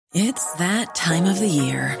It's that time of the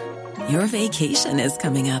year. Your vacation is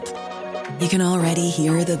coming up. You can already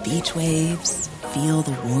hear the beach waves, feel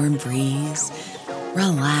the warm breeze,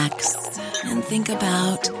 relax, and think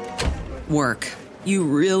about work. You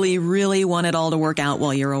really, really want it all to work out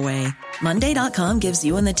while you're away. Monday.com gives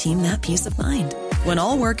you and the team that peace of mind. When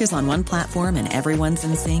all work is on one platform and everyone's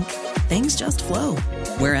in sync, things just flow.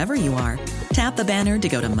 Wherever you are, tap the banner to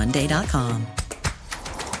go to Monday.com.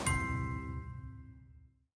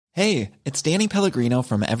 Hey, it's Danny Pellegrino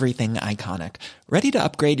from Everything Iconic. Ready to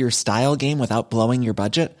upgrade your style game without blowing your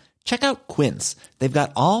budget? Check out Quince. They've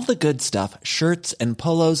got all the good stuff, shirts and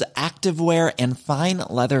polos, activewear, and fine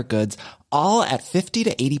leather goods, all at 50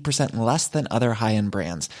 to 80% less than other high-end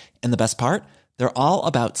brands. And the best part? They're all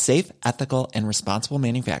about safe, ethical, and responsible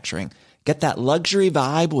manufacturing. Get that luxury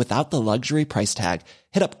vibe without the luxury price tag.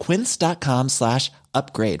 Hit up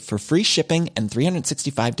quince.com/upgrade for free shipping and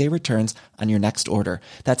 365-day returns on your next order.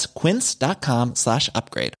 That's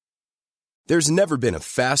quince.com/upgrade. There's never been a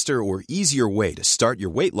faster or easier way to start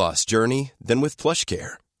your weight loss journey than with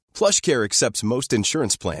PlushCare. PlushCare accepts most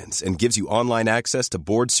insurance plans and gives you online access to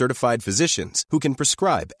board-certified physicians who can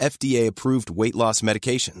prescribe FDA-approved weight loss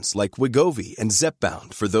medications like Wegovy and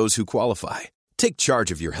Zepbound for those who qualify. Take charge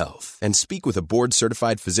of your health and speak with a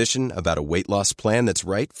board-certified physician about a weight loss plan that's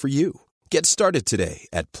right for you. Get started today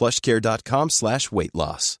at plushcare.com/weight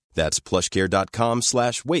loss. That's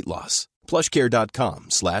plushcare.com/weight loss.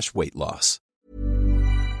 plushcare.com/weight loss.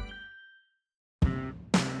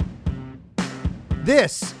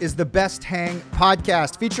 This is the Best Hang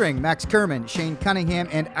podcast featuring Max Kerman, Shane Cunningham,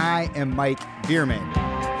 and I am Mike Bierman.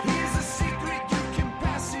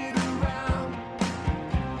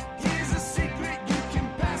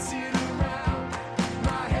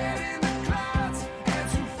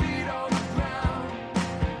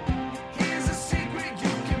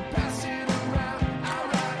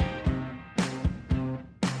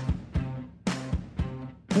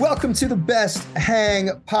 Welcome to the Best Hang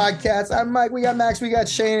podcast. I'm Mike, we got Max, we got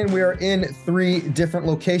Shane, and we are in 3 different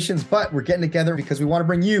locations, but we're getting together because we want to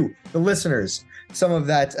bring you, the listeners, some of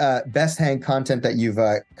that Best Hang content that you've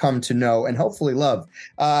come to know and hopefully love.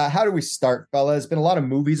 How do we start, fellas? It's been a lot of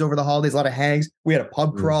movies over the holidays, a lot of hangs. We had a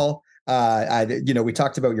pub crawl. We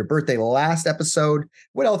talked about your birthday last episode.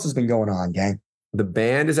 What else has been going on, gang? The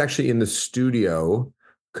band is actually in the studio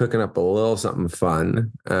cooking up a little something fun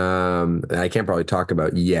that I can't probably talk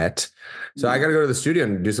about yet. So I got to go to the studio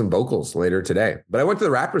and do some vocals later today. But I went to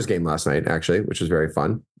the Raptors game last night, actually, which was very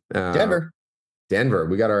fun. Denver.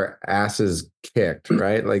 We got our asses kicked,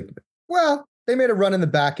 right? Well, they made a run in the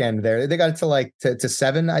back end there. They got it to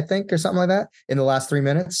 7, I think, or something like that in the last 3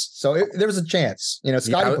 minutes. So there was a chance.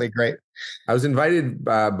 Scotty played great. I was invited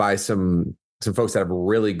by some folks that have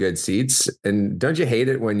really good seats. And don't you hate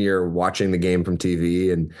it when you're watching the game from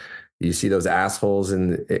TV and you see those assholes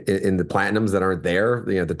in the platinums that aren't there,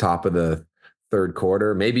 at the top of the third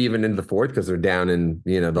quarter, maybe even into the fourth, because they're down in,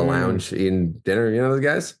 the lounge eating dinner, those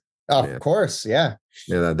guys? Oh, yeah. Of course. Yeah.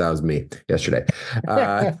 Yeah, that was me yesterday.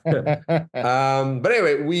 But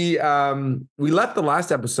anyway, we left the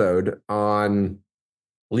last episode on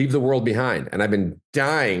Leave the World Behind. And I've been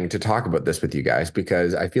dying to talk about this with you guys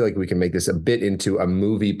because I feel like we can make this a bit into a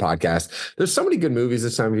movie podcast. There's so many good movies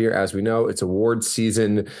this time of year. As we know, it's awards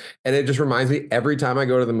season. And it just reminds me every time I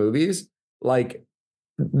go to the movies,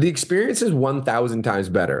 the experience is 1,000 times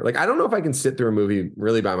better. I don't know if I can sit through a movie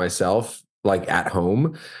really by myself, at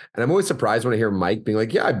home. And I'm always surprised when I hear Mike being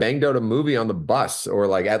like, yeah, I banged out a movie on the bus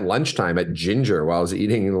or at lunchtime at Ginger while I was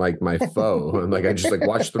eating my pho. I'm I just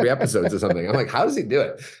watched 3 episodes or something. I'm how does he do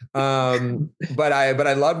it? But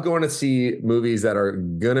I love going to see movies that are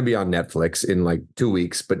going to be on Netflix in 2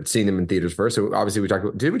 weeks, but seeing them in theaters first. So obviously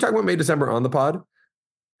did we talk about May, December on the pod?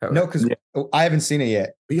 No, because I haven't seen it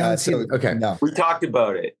yet. Okay. No. We talked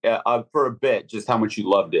about it for a bit, just how much you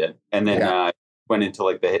loved it. And then, went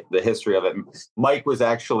into the history of it. Mike was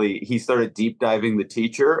he started deep diving The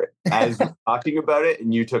Teacher as talking about it,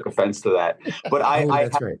 and you took offense to that. But I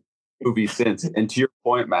have movie since, and to your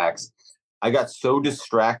point, Max, I got so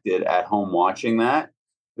distracted at home watching that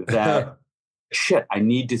shit, I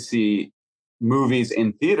need to see movies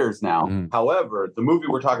in theaters now. However, the movie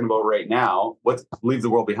we're talking about right now, let's Leave the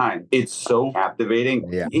World Behind. It's so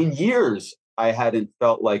captivating. Yeah. In years, I hadn't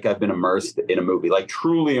felt like I've been immersed in a movie,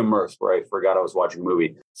 truly immersed, where I forgot I was watching a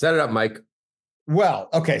movie. Set it up, Mike. Well,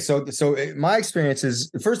 okay, so my experience is,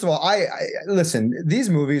 first of all, I listen, these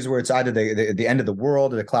movies where it's either the end of the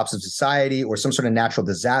world or the collapse of society or some sort of natural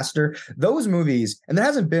disaster, those movies, and there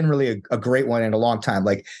hasn't been really a great one in a long time.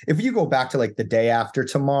 Like if you go back to like The Day After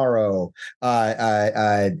Tomorrow,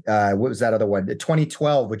 what was that other one?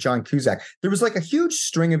 2012 with John Cusack. There was like a huge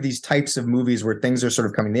string of these types of movies where things are sort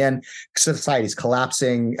of coming to the end, society's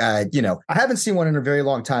collapsing. I haven't seen one in a very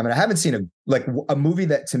long time, and I haven't seen a movie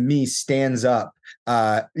that to me stands up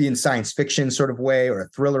in science fiction sort of way or a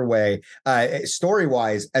thriller way, story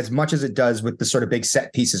wise, as much as it does with the sort of big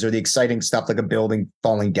set pieces or the exciting stuff like a building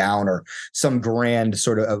falling down or some grand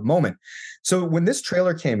sort of moment. So when this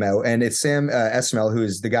trailer came out, and it's Sam Esmail, who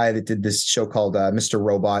is the guy that did this show called Mr.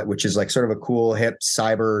 Robot, which is like sort of a cool hip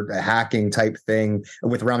cyber hacking type thing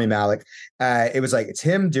with Rami Malek. It was like, it's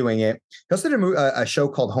him doing it. He also did a show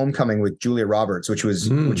called Homecoming with Julia Roberts, which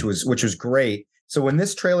was great. So when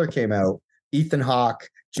this trailer came out, Ethan Hawke,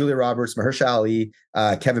 Julia Roberts, Mahershala Ali,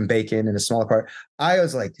 Kevin Bacon in a smaller part, I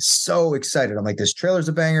was like so excited. I'm like, this trailer's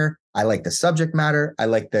a banger. I like the subject matter. I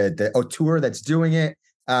like the auteur that's doing it.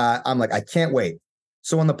 I'm like, I can't wait.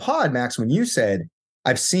 So on the pod, Max, when you said,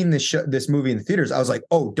 I've seen this movie in the theaters, I was like,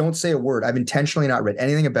 oh, don't say a word. I've intentionally not read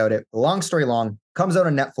anything about it. Long story long, comes out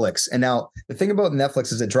on Netflix. And now the thing about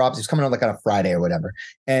Netflix is it's coming out like on a Friday or whatever.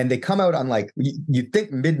 And they come out on like, you'd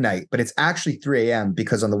think midnight, but it's actually 3 a.m.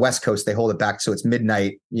 because on the West Coast, they hold it back. So it's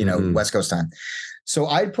midnight, West Coast time. So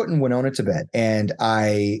I'd put in Winona to bed, and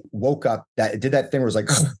I woke up, did that thing where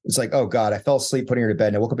it's like, oh God, I fell asleep putting her to bed,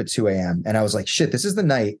 and I woke up at 2 a.m. And I was like, shit, this is the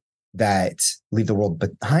night that Leave the World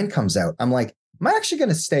Behind comes out. I'm like, am I actually going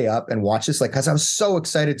to stay up and watch this? Like, cause I was so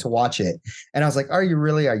excited to watch it. And I was like, are you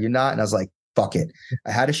really? Are you not? And I was like, fuck it.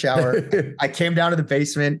 I had a shower. I came down to the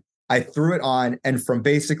basement. I threw it on. And from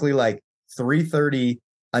basically like 3:30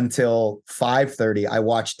 until 5:30, I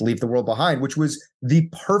watched Leave the World Behind, which was the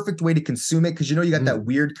perfect way to consume it. Cause you got that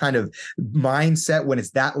weird kind of mindset when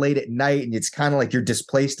it's that late at night and it's kind of like you're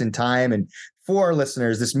displaced in time. And for our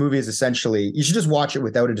listeners, this movie is essentially, you should just watch it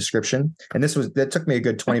without a description. And that took me a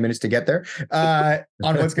good 20 minutes to get there on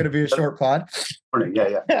what's going to be a short pod.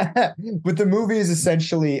 Yeah. But the movie is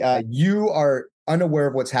essentially, you are unaware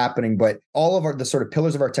of what's happening, but all of the sort of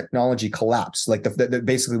pillars of our technology collapse. Like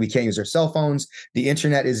basically we can't use our cell phones. The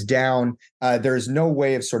internet is down. There is no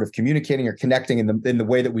way of sort of communicating or connecting in the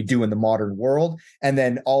way that we do in the modern world. And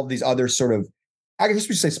then all of these other sort of, I guess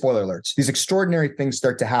we should say spoiler alerts. These extraordinary things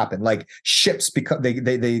start to happen, like ships because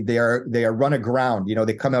they are run aground.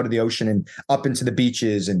 They come out of the ocean and up into the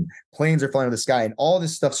beaches, and planes are flying in the sky, and all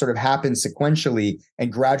this stuff sort of happens sequentially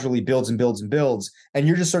and gradually builds and builds and builds. And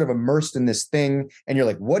you're just sort of immersed in this thing, and you're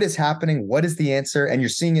like, what is happening? What is the answer? And you're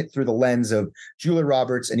seeing it through the lens of Julia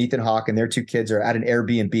Roberts and Ethan Hawke, and their two kids are at an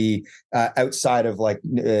Airbnb outside of like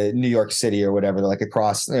New York City or whatever. They're like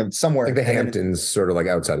across somewhere, like the Hamptons, sort of like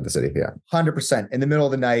outside of the city. Yeah, 100%. In the middle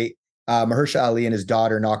of the night, Mahershala Ali and his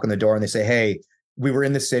daughter knock on the door and they say, hey, we were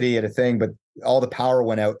in the city at a thing, but all the power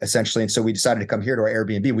went out essentially. And so we decided to come here to our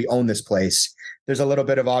Airbnb. We own this place. There's a little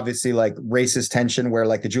bit of obviously like racist tension where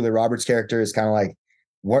like the Julia Roberts character is kind of like,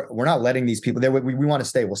 we're not letting these people there. We want to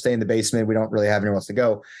stay. We'll stay in the basement. We don't really have anywhere else to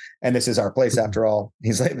go. And this is our place after all.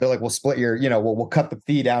 They're like, we'll split we'll cut the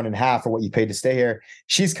fee down in half for what you paid to stay here.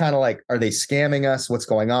 She's kind of like, are they scamming us? What's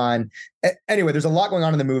going on? Anyway, there's a lot going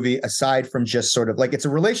on in the movie aside from just sort of like, it's a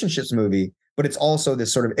relationships movie, but it's also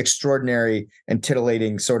this sort of extraordinary and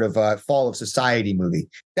titillating sort of fall of society movie.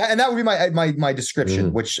 That would be my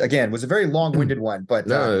description, which again was a very long-winded one. But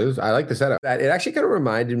no, I like the setup. It actually kind of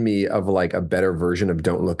reminded me of like a better version of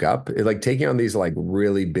Don't Look Up. It like taking on these like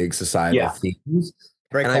really big societal themes.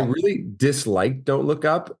 Great and call. I really disliked Don't Look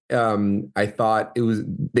Up. I thought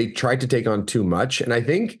they tried to take on too much. And I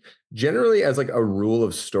think generally as like a rule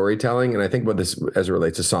of storytelling, and I think about this as it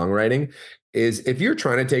relates to songwriting, is if you're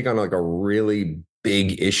trying to take on like a really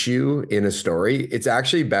big issue in a story, it's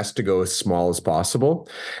actually best to go as small as possible.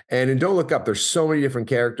 And in Don't Look Up, there's so many different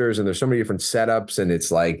characters and there's so many different setups. And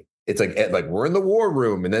it's like we're in the war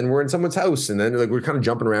room and then we're in someone's house. And then like we're kind of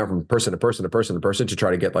jumping around from person to person to person to person to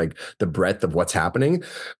try to get like the breadth of what's happening.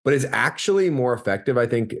 But it's actually more effective, I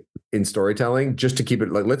think, in storytelling, just to keep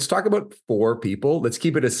it like, let's talk about 4 people. Let's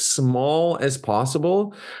keep it as small as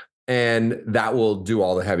possible. And that will do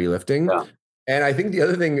all the heavy lifting. Yeah. And I think the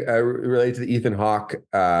other thing related to the Ethan Hawke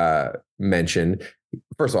mention,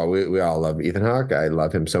 first of all, we all love Ethan Hawke. I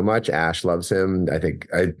love him so much. Ash loves him. I think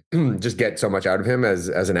I just get so much out of him as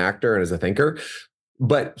an actor and as a thinker.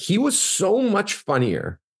 But he was so much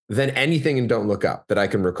funnier than anything in Don't Look Up that I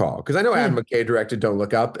can recall. Because I know Adam McKay directed Don't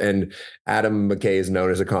Look Up, and Adam McKay is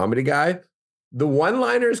known as a comedy guy. the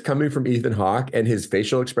one-liners coming from Ethan Hawke and his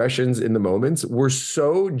facial expressions in the moments were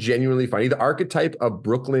so genuinely funny. The archetype of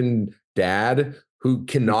Brooklyn dad who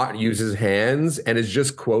cannot use his hands and is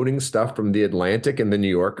just quoting stuff from The Atlantic and The New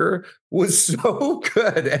Yorker was so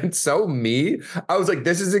good and so me. I was like,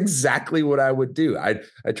 this is exactly what I would do. I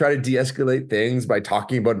try to de-escalate things by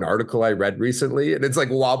talking about an article I read recently. And it's like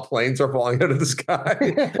while planes are falling out of the sky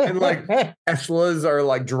and like Teslas are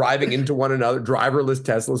like driving into one another, driverless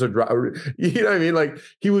Teslas are, you know what I mean? Like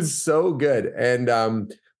he was so good. And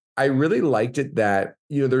I really liked it that,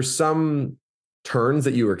 you know, there's some turns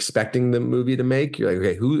that you were expecting the movie to make. You're like,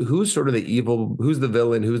 okay, who's sort of the evil, who's the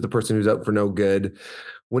villain, who's the person who's out for no good.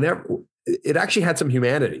 Whenever it actually had some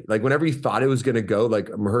humanity, like whenever you thought it was going to go, like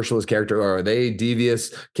Mahershala's character, are they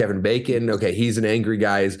devious? Kevin Bacon, okay, he's an angry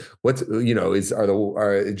guy. What's, you know,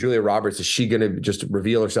 are Julia Roberts, is she going to just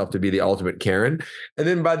reveal herself to be the ultimate Karen? And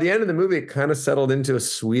then by the end of the movie, it kind of settled into a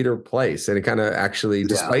sweeter place, and it kind of actually,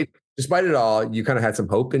 despite it all, you kind of had some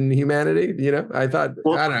hope in humanity. You know, I thought,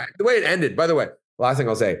 I don't know, the way it ended, by the way, last thing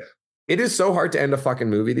I'll say, it is so hard to end a fucking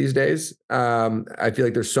movie these days. I feel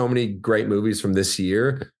like there's so many great movies from this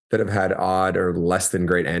year that have had odd or less than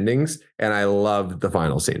great endings. And I loved the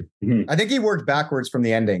final scene. I think he worked backwards from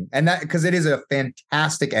the ending, and that because it is a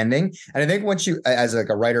fantastic ending. And I think once you, as like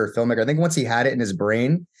a writer or filmmaker, I think once he had it in his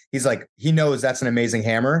brain, he's like, he knows that's an amazing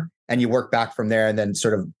hammer. And you work back from there and then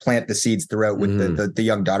sort of plant the seeds throughout with the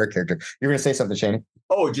young daughter character. You're going to say something, Shane?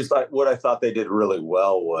 Oh, just what I thought they did really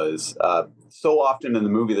well was so often in the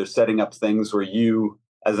movie, they're setting up things where you,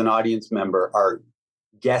 as an audience member, are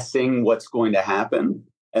guessing what's going to happen.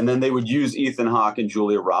 And then they would use Ethan Hawke and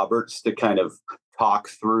Julia Roberts to kind of talk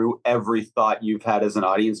through every thought you've had as an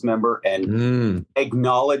audience member and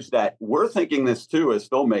acknowledge that we're thinking this too as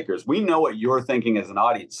filmmakers. We know what you're thinking as an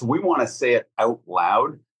audience. So we want to say it out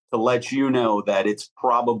loud to let you know that it's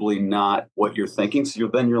probably not what you're thinking. So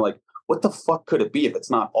you're like, what the fuck could it be if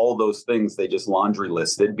it's not all those things they just laundry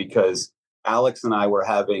listed? Because Alex and I were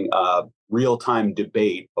having a real-time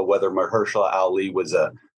debate of whether Mahershala Ali was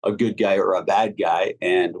a good guy or a bad guy,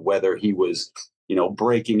 and whether he was, you know,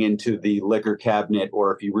 breaking into the liquor cabinet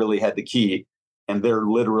or if he really had the key. And they're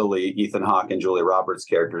literally Ethan Hawke and Julia Roberts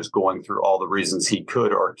characters going through all the reasons he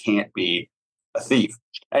could or can't be a thief.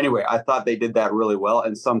 Anyway, I thought they did that really well,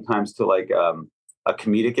 and sometimes to like a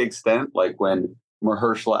comedic extent, like when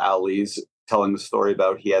Mahershala Ali's telling the story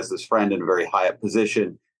about he has this friend in a very high up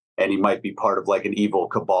position and he might be part of like an evil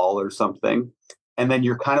cabal or something. And then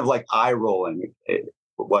you're kind of like eye rolling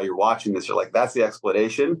while you're watching this. You're like, that's the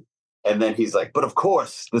explanation. And then he's like, but of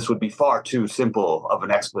course, this would be far too simple of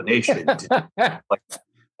an explanation. And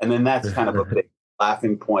then that's kind of a big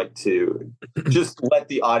laughing point to just let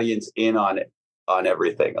the audience in on it, on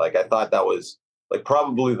everything. Like, I thought that was like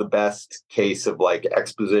probably the best case of like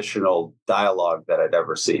expositional dialogue that I'd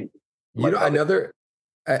ever seen. You know,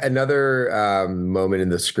 another moment in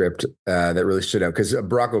the script that really stood out, because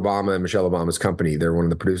Barack Obama and Michelle Obama's company, they're one of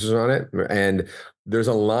the producers on it. And there's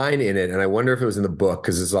a line in it, and I wonder if it was in the book,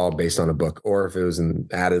 because it's all based on a book, or if it was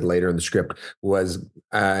added later in the script, was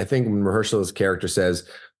I think Mahershala's character says,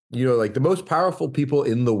 you know, like the most powerful people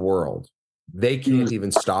in the world, they can't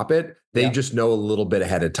even stop it. They just know a little bit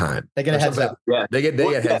ahead of time. They get a heads up. Yeah. They get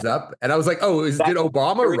heads up. And I was like, oh, did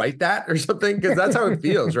Obama write that or something? Because that's how it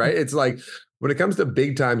feels, right? It's like, when it comes to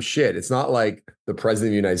big time shit, it's not like the president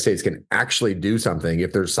of the United States can actually do something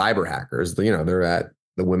if there's cyber hackers. You know, they're at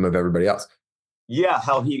the whim of everybody else. Yeah,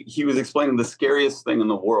 how he was explaining the scariest thing in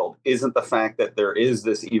the world isn't the fact that there is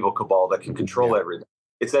this evil cabal that can control everything.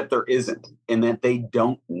 It's that there isn't, and that they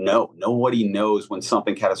don't know. Nobody knows when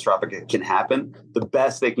something catastrophic can happen. The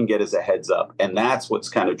best they can get is a heads up. And that's what's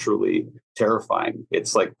kind of truly terrifying.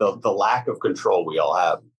 It's like the lack of control we all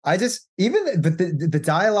have. The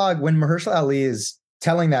dialogue when Mahershala Ali is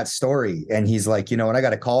telling that story, and he's like, you know, and I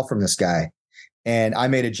got a call from this guy, and I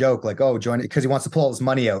made a joke like, oh, join it, because he wants to pull all his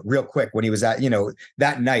money out real quick when he was at, you know,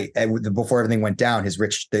 that night before everything went down,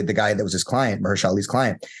 the guy that was his client, Mahershala Ali's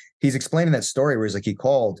client. He's explaining that story where he's like, he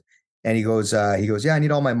called and he goes, yeah, I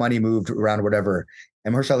need all my money moved around or whatever.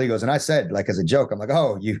 And Mahershala Ali goes, and I said, like, as a joke, I'm like,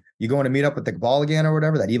 oh, you going to meet up with the cabal again or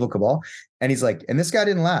whatever, that evil cabal? And he's like, and this guy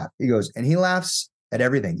didn't laugh. He goes, and he laughs at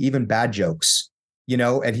everything, even bad jokes, you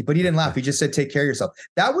know, but he didn't laugh. He just said, take care of yourself.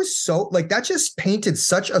 That was so, like, that just painted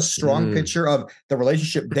such a strong picture of the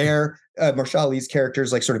relationship there. Mahershala Ali's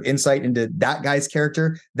character's like sort of insight into that guy's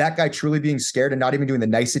character, that guy truly being scared and not even doing the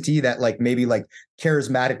nicety that like maybe like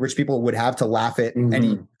charismatic rich people would have to laugh at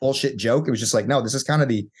any bullshit joke. It was just like, no, this is kind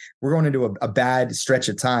of we're going into a bad stretch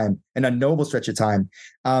of time, an unknowable stretch of time.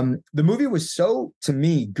 The movie was so, to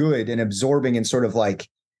me, good and absorbing and sort of like,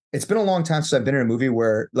 it's been a long time since I've been in a movie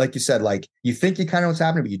where, like you said, like you think you kind of know what's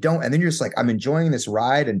happening, but you don't. And then you're just like, I'm enjoying this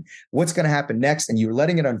ride and what's going to happen next. And you're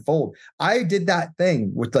letting it unfold. I did that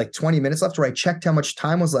thing with like 20 minutes left where I checked how much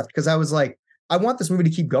time was left because I was like, I want this movie to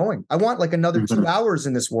keep going. I want like another 2 hours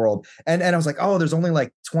in this world. And I was like, oh, there's only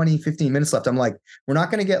like 20, 15 minutes left. I'm like, we're not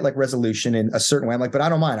going to get like resolution in a certain way. I'm like, but I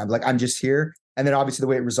don't mind. I'm like, I'm just here. And then obviously the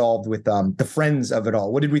way it resolved with the friends of it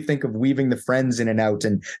all. What did we think of weaving the friends in and out?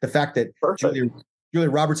 And the fact that Julia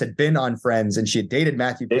Roberts had been on Friends and she had dated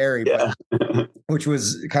Matthew Perry, which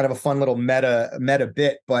was kind of a fun little meta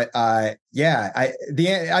bit. But I finished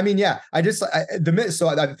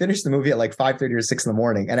the movie at like 5:30 or 6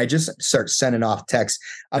 in, and I just start sending off texts.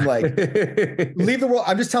 I'm like, leave the world.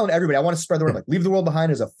 I'm just telling everybody, I want to spread the word. Like, Leave the World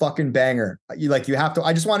Behind is a fucking banger. You have to,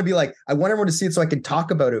 I just want to be like, I want everyone to see it so I can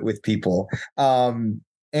talk about it with people.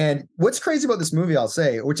 And what's crazy about this movie, I'll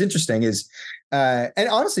say, what's interesting is, and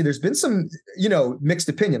honestly, there's been some, mixed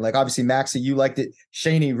opinion. Like obviously, Maxie, you liked it.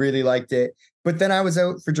 Shaney really liked it. But then I was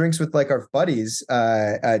out for drinks with like our buddies,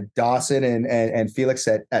 Dawson and Felix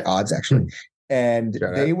at Odds, actually. And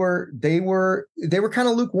they were kind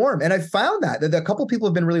of lukewarm. And I found that a couple of people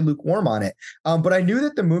have been really lukewarm on it. But I knew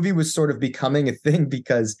that the movie was sort of becoming a thing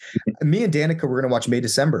because me and Danica were going to watch May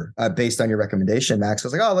December based on your recommendation, Max. I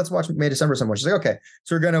was like, oh, let's watch May December somewhere. She's like, okay.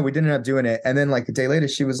 So we didn't end up doing it. And then like a day later,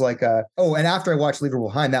 she was like, and after I watched Leave the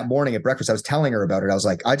World Behind that morning at breakfast, I was telling her about it. I was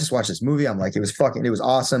like, I just watched this movie. I'm like, it was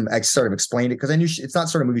awesome. I sort of explained it because I knew it's not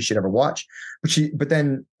sort of movie she'd ever watch. But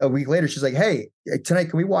then a week later, she's like, hey,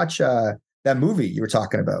 tonight, can we watch that movie you were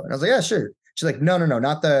talking about? And I was like, yeah, sure. She's like, no,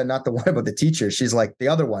 not the one about the teacher. She's like, the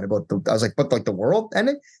other one about I was like, but like the world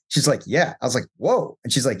ending? She's like, yeah. I was like, whoa.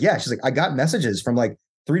 And she's like, yeah. She's like, I got messages from like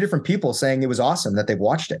 3 different people saying it was awesome that they've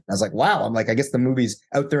watched it. And I was like, wow. I'm like, I guess the movie's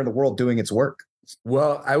out there in the world doing its work.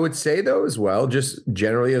 Well, I would say though, as well, just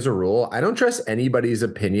generally as a rule, I don't trust anybody's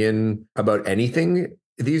opinion about anything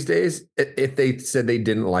these days if they said they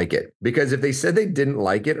didn't like it, because if they said they didn't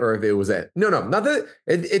like it, or if it was not that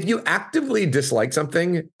if you actively dislike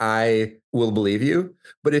something, I will believe you.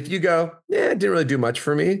 But if you go, it didn't really do much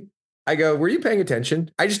for me, I go, were you paying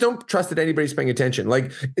attention? I just don't trust that anybody's paying attention.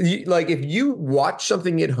 Like if you watch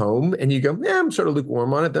something at home and you go, I'm sort of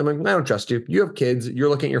lukewarm on it, then I'm like, I don't trust you. You have kids, you're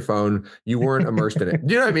looking at your phone, you weren't immersed in it.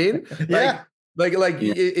 Do you know what I mean? Yeah.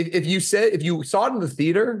 If you saw it in the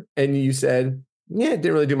theater and you said, it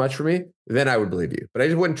didn't really do much for me, then I would believe you. But I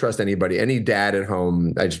just wouldn't trust anybody. Any dad at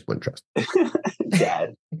home, I just wouldn't trust.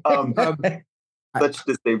 Dad. Let's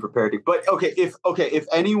just stay prepared. But if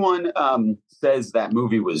anyone says that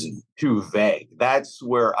movie was too vague, that's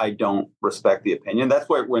where I don't respect the opinion. That's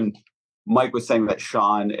where when Mike was saying that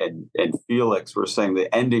Sean and Felix were saying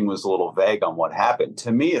the ending was a little vague on what happened.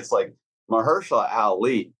 To me, it's like Mahershala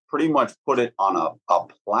Ali pretty much put it on a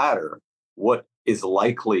platter what is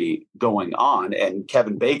likely going on. And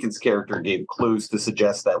Kevin Bacon's character gave clues to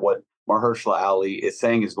suggest that what Mahershala Ali is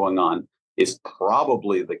saying is going on is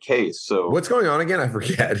probably the case. So what's going on again? I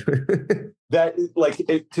forget. That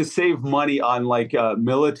to save money on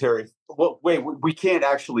military. Well, wait, we can't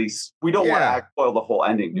actually. We don't want to spoil the whole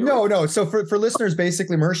ending. No. So for listeners,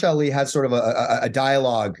 basically, Mahershala Ali has sort of a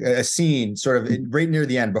dialogue, a scene, sort of right near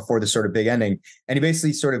the end before the sort of big ending, and he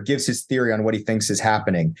basically sort of gives his theory on what he thinks is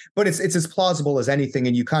happening. But it's as plausible as anything,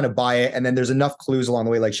 and you kind of buy it. And then there's enough clues along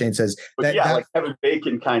the way, like Shane says. But Kevin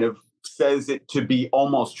Bacon kind of says it to be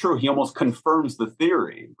almost true. He almost confirms the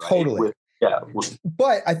theory. Right? Totally.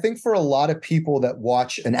 But I think for a lot of people that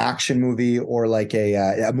watch an action movie or like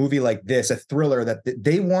a movie like this, a thriller, that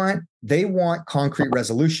they want concrete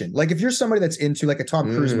resolution. Like if you're somebody that's into like a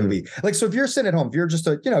Tom Cruise movie, like, so if you're sitting at home, if you're just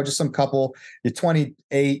just some couple, you're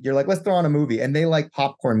 28, you're like, let's throw on a movie, and they like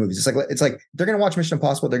popcorn movies. It's like they're going to watch Mission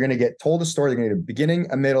Impossible. They're going to get told a story. They're going to get a beginning,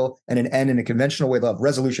 a middle, and an end in a conventional way. They'll have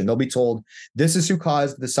resolution. They'll be told, this is who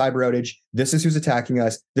caused the cyber outage. This is who's attacking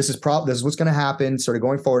us. This is what's going to happen sort of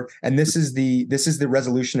going forward. And this is the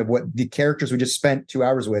resolution of what the characters we just spent 2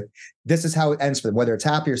 hours with. This is how it ends for them, whether it's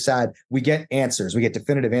happy or sad. We get answers. We get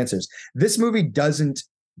definitive answers. This movie doesn't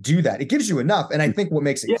do that. It gives you enough. And I think what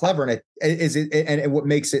makes it clever and what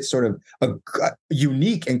makes it sort of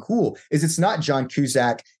unique and cool is it's not John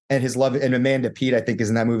Cusack and his love, and Amanda Peet, I think, is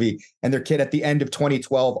in that movie, and their kid at the end of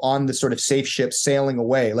 2012 on the sort of safe ship sailing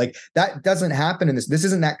away. Like that doesn't happen in this. This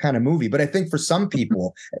isn't that kind of movie. But I think for some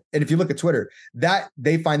people, and if you look at Twitter, that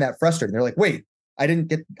they find that frustrating. They're like, wait, I didn't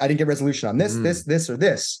get resolution on this, this, or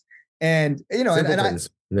this. And I mean,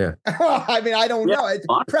 I don't know.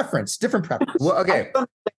 It's different preference. Well, okay.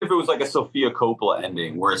 If it was like a Sofia Coppola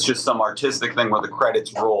ending where it's just some artistic thing where the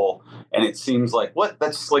credits roll and it seems like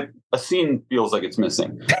that's like a scene feels like it's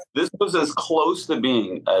missing. This was as close to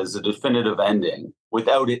being as a definitive ending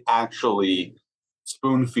without it actually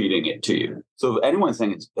spoon feeding it to you. So if anyone's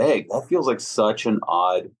saying it's vague, that feels like such an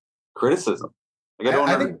odd criticism. Like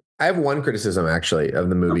I think I have one criticism actually of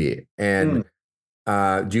the movie. And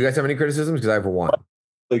do you guys have any criticisms? Because I have one.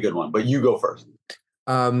 A good one, but you go first.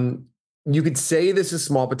 You could say this is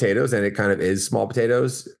small potatoes, and it kind of is small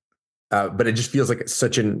potatoes. But it just feels like it's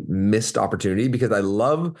such a missed opportunity because I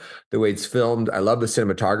love the way it's filmed. I love the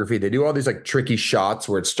cinematography. They do all these like tricky shots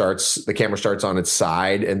where the camera starts on its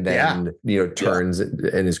side and then, turns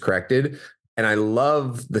and is corrected. And I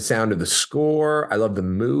love the sound of the score. I love the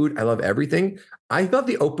mood. I love everything. I thought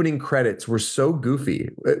the opening credits were so goofy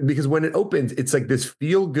because when it opens, it's like this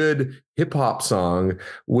feel good hip hop song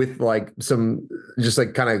with like some just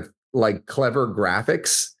like kind of like clever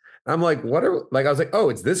graphics. I'm like, I was like, oh,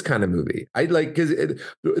 it's this kind of movie. I like, because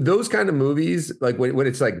those kind of movies, like when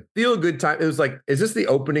it's like feel good time, it was like, is this the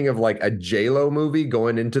opening of like a J-Lo movie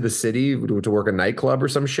going into the city to work a nightclub or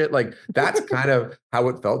some shit? Like that's kind of how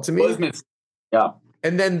it felt to me. Yeah.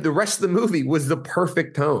 And then the rest of the movie was the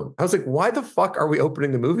perfect tone. I was like, why the fuck are we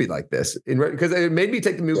opening the movie like this? Because it made me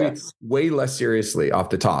take the movie way less seriously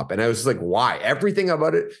off the top. And I was just like, why? Everything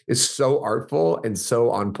about it is so artful and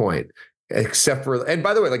so on point. Except for, and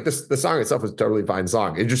by the way, like the song itself was a totally fine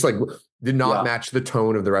song. It just like did not match the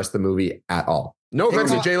tone of the rest of the movie at all. No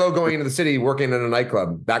offense to J-Lo going into the city, working in a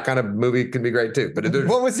nightclub. That kind of movie can be great too. But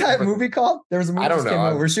what was that movie called? There was a movie that came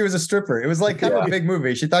out where she was a stripper. It was like kind of a big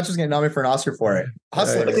movie. She thought she was getting nominated for an Oscar for it.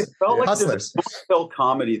 Hustlers. Like it felt like Hustlers. Film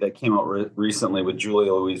comedy that came out recently with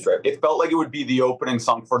Julia Louis-Dreyfus. It felt like it would be the opening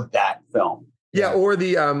song for that film. Yeah, or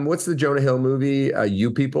the what's the Jonah Hill movie?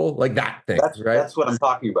 You People, like that thing, right? That's what I'm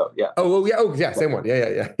talking about. Yeah. Oh, well, yeah. Oh, yeah. Same one.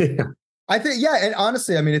 Yeah. I think, and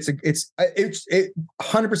honestly, I mean, it's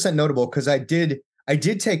 100% notable because I did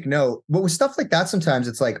take note. But with stuff like that, sometimes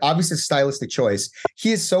it's like obviously stylistic choice.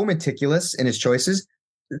 He is so meticulous in his choices.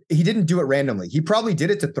 He didn't do it randomly. He probably did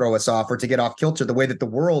it to throw us off or to get off kilter, the way that the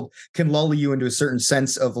world can lull you into a certain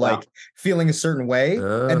sense of like feeling a certain way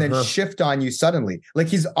and then shift on you suddenly. Like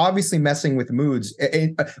he's obviously messing with moods.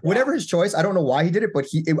 Whatever his choice, I don't know why he did it, but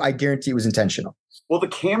I guarantee it was intentional. Well, the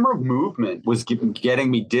camera movement was getting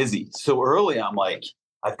me dizzy. So early, I'm like,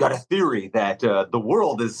 I've got a theory that the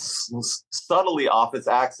world is subtly off its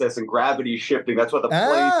axis and gravity is shifting. That's what the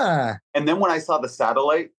plane. And then when I saw the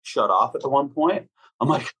satellite shut off at the one point, I'm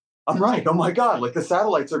like, I'm right. Oh my God. Like the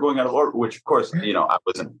satellites are going out of orbit, which of course, I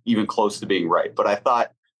wasn't even close to being right, but I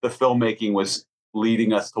thought the filmmaking was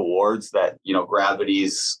leading us towards that,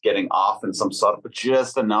 gravity's getting off in some sort of, but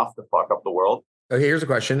just enough to fuck up the world. Okay. Here's a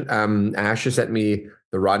question. Ash just sent me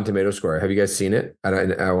the Rotten Tomato score. Have you guys seen it?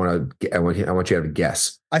 I want you to have a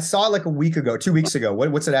guess. I saw it like 2 weeks ago.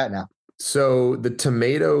 What's it at now? So the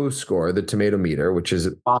tomato score, the tomato meter, which is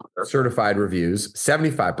certified reviews,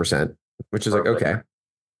 75%, which is perfect. Like, okay.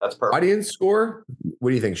 That's perfect. Audience score? What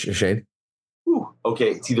do you think, Shane? Ooh, okay,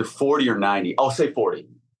 it's either 40 or 90. I'll say 40.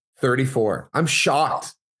 34. I'm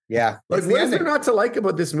shocked. Yeah. Like, what is there not to like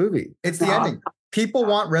about this movie? It's the ending. People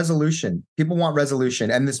want resolution.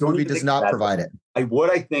 And this movie does not provide it. What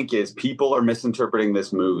I think is people are misinterpreting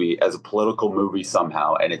this movie as a political movie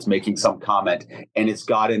somehow, and it's making some comment, and it's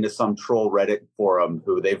got into some troll Reddit forum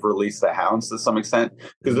who they've released the hounds to some extent,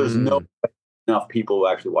 because there's no enough people who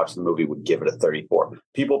actually watch the movie would give it a 34.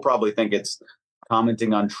 People probably think it's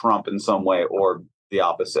commenting on Trump in some way or the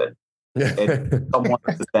opposite. And someone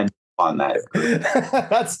has to spend on that.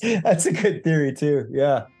 That's a good theory too.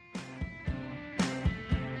 Yeah.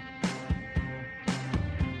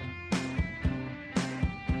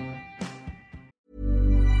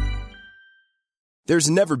 There's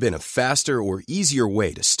never been a faster or easier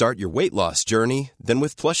way to start your weight loss journey than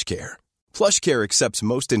with PlushCare. PlushCare accepts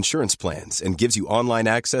most insurance plans and gives you online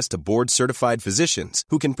access to board-certified physicians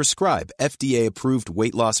who can prescribe FDA-approved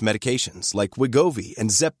weight loss medications like Wegovy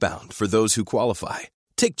and Zepbound for those who qualify.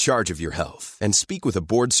 Take charge of your health and speak with a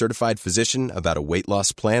board-certified physician about a weight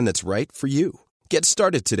loss plan that's right for you. Get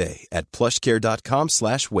started today at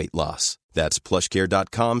plushcare.com/weight loss. That's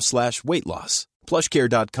plushcare.com/weight loss.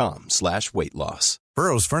 plushcare.com/weight loss.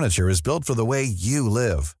 Burrow's furniture is built for the way you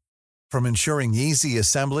live. From ensuring easy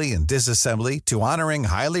assembly and disassembly to honoring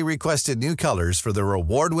highly requested new colors for their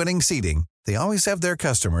award-winning seating, they always have their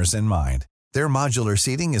customers in mind. Their modular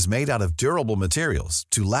seating is made out of durable materials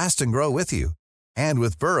to last and grow with you. And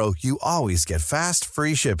with Burrow, you always get fast,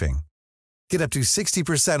 free shipping. Get up to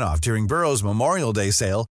 60% off during Burrow's Memorial Day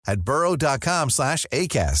sale at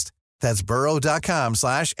burrow.com/ACAST. That's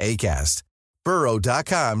burrow.com/ACAST.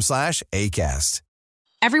 burrow.com/ACAST.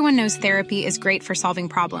 Everyone knows therapy is great for solving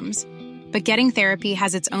problems, but getting therapy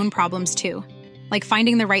has its own problems too, like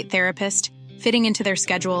finding the right therapist, fitting into their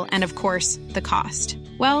schedule, and of course, the cost.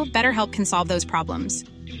 Well, BetterHelp can solve those problems.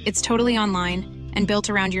 It's totally online and built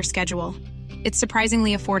around your schedule. It's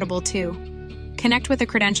surprisingly affordable, too. Connect with a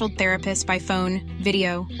credentialed therapist by phone,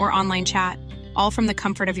 video, or online chat, all from the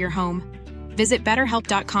comfort of your home. Visit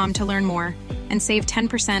BetterHelp.com to learn more and save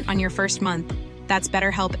 10% on your first month. That's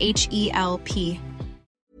BetterHelp, H-E-L-P.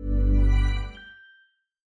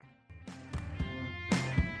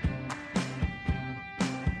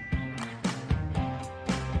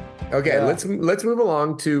 Okay, let's move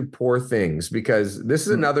along to Poor Things, because this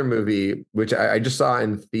is another movie which I just saw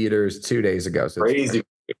in theaters 2 days ago. So Crazy.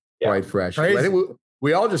 It's quite fresh. Crazy. I think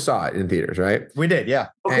we all just saw it in theaters, right? We did, yeah.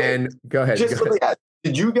 Okay. And go ahead. Just let me ask,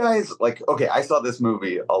 did you guys I saw this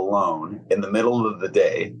movie alone in the middle of the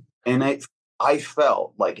day, and I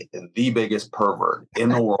felt like the biggest pervert in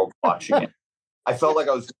the world watching it. I felt like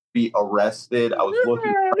I was going to be arrested. I was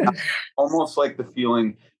looking almost like the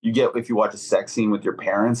feeling you get if you watch a sex scene with your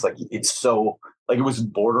parents. Like, it's so, like, it was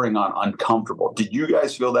bordering on uncomfortable. Did you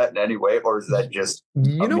guys feel that in any way, or is that just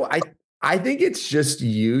I think it's just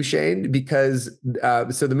you, Shane, because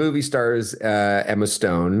so the movie stars Emma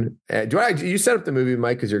Stone. You set up the movie,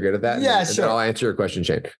 Mike, because you're good at that? Yeah, and sure. Then I'll answer your question,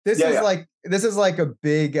 Shane. This is like a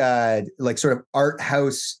big like sort of art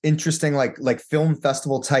house, interesting like film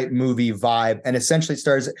festival type movie vibe, and essentially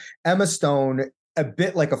stars Emma Stone, a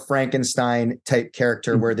bit like a Frankenstein type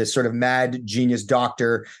character, where this sort of mad genius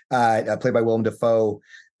doctor, played by Willem Dafoe,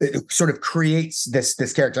 sort of creates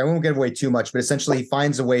this character. I won't give away too much, but essentially he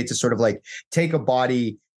finds a way to sort of like take a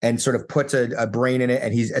body and sort of put a brain in it,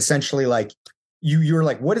 and he's essentially like, you're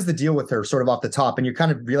like, what is the deal with her, sort of off the top, and you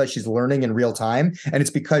kind of realize she's learning in real time, and it's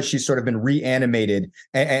because she's sort of been reanimated,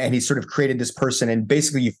 and he's sort of created this person, and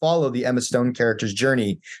basically you follow the Emma Stone character's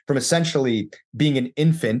journey from essentially being an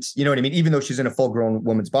infant, you know what I mean, even though she's in a full-grown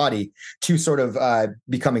woman's body, to sort of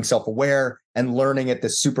becoming self-aware and learning at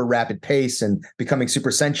this super rapid pace and becoming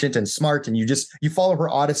super sentient and smart. And you follow her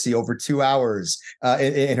odyssey over 2 hours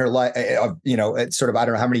in her life, it's sort of, I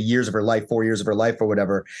don't know how many years of her life, 4 years of her life or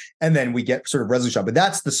whatever. And then we get sort of resolution. But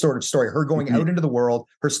that's the sort of story, her going out into the world,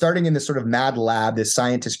 her starting in this sort of mad lab, this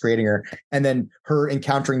scientist creating her, and then her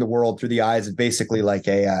encountering the world through the eyes of basically like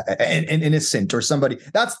an innocent or somebody.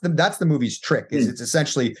 That's the movie's trick, is it's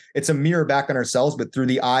essentially, it's a mirror back on ourselves, but through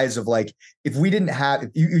the eyes of like, if you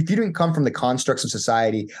didn't come from the constructs of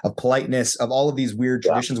society, of politeness, of all of these weird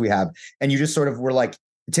traditions we have, and you just sort of were like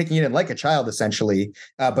taking it in like a child essentially,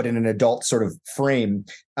 but in an adult sort of frame,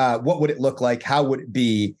 what would it look like? How would it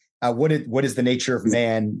be? What is the nature of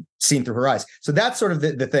man seen through her eyes? So that's sort of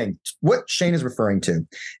the thing, what Shane is referring to,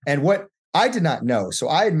 and what I did not know. So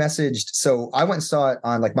I had messaged, so I went and saw it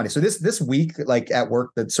on like Monday. So this week, like at work,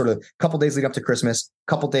 that sort of couple days leading up to Christmas,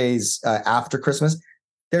 couple days after Christmas,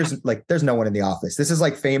 there's no one in the office. This is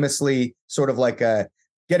like famously sort of like a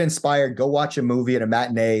get inspired, go watch a movie at a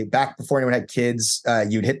matinee. Back before anyone had kids,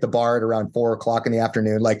 you'd hit the bar at around 4:00 in the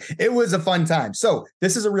afternoon. Like, it was a fun time. So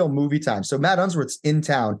this is a real movie time. So Matt Unsworth's in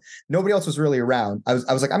town. Nobody else was really around. I was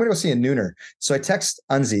like, I'm going to go see a nooner. So I text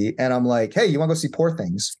Unzi and I'm like, hey, you want to go see Poor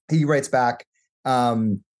Things? He writes back,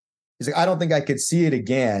 he's like, I don't think I could see it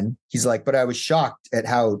again. He's like, but I was shocked at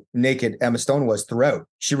how naked Emma Stone was throughout.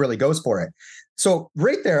 She really goes for it. So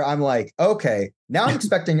right there, I'm like, okay, now I'm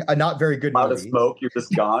expecting a not very good movie. Out of smoke, you're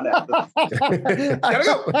just gone. Gotta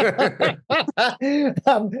go.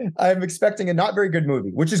 I'm expecting a not very good movie,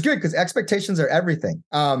 which is good because expectations are everything.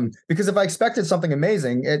 Because if I expected something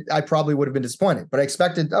amazing, I probably would have been disappointed. But I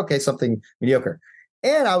expected, something mediocre.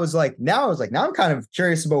 And now I'm kind of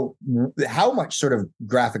curious about how much sort of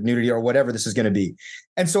graphic nudity or whatever this is going to be.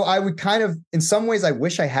 And so I would kind of, in some ways, I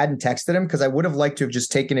wish I hadn't texted him, because I would have liked to have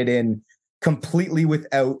just taken it in completely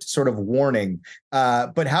without sort of warning.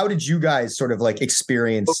 But how did you guys sort of like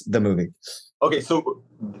experience the movie? Okay, so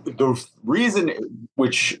the reason,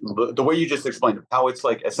 which the way you just explained it, how it's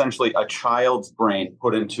like essentially a child's brain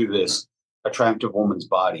put into this attractive woman's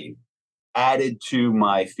body, added to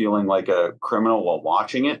my feeling like a criminal while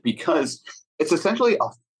watching it, because it's essentially a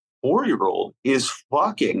 4-year-old is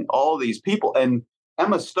fucking all these people. And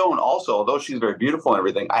Emma Stone also, although she's very beautiful and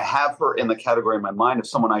everything, I have her in the category in my mind of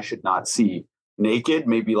someone I should not see naked,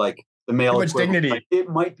 maybe like the male equivalent. Dignity. Like, it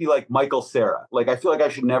might be like Michael Cera. Like, I feel like I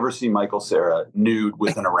should never see Michael Cera nude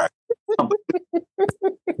with an erection.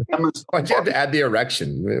 Why'd you have to add the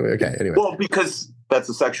erection? Okay, anyway. Well, because that's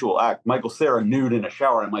a sexual act. Michael Cera nude in a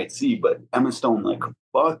shower I might see, but Emma Stone like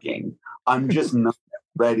fucking, I'm just not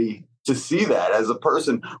ready to see that as a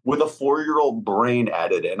person with a 4-year-old brain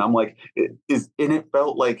added in. I'm like, it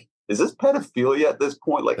felt like, is this pedophilia at this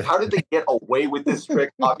point? Like, how did they get away with this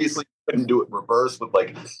trick? Obviously, couldn't do it reverse with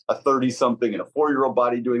like a 30-something and a 4-year-old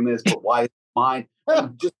body doing this, but why mind.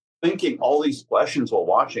 I'm just thinking all these questions while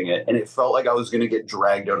watching it, and it felt like I was going to get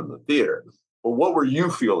dragged out of the theater. But what were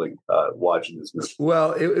you feeling watching this movie?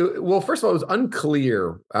 Well, first of all, it was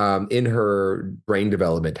unclear in her brain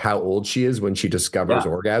development how old she is when she discovers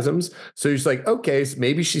orgasms. So you're just like, okay, so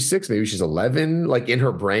maybe she's 6, maybe she's 11, like in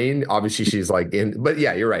her brain. Obviously, she's like but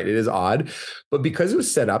yeah, you're right. It is odd. But because it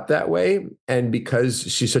was set up that way, and because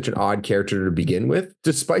she's such an odd character to begin with,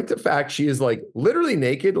 despite the fact she is like literally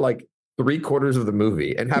naked, like 3/4 of the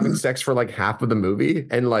movie, and having sex for like half of the movie,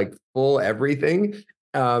 and like full everything.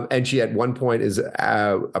 And she at one point is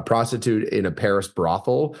a prostitute in a Paris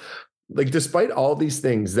brothel. Like, despite all these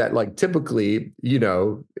things that, like, typically, you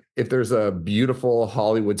know, if there's a beautiful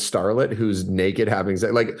Hollywood starlet who's naked having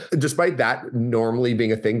sex, like, despite that normally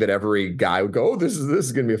being a thing that every guy would go, oh, this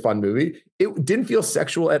is going to be a fun movie. It didn't feel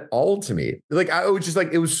sexual at all to me. Like, I was just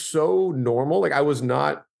like, it was so normal. Like, I was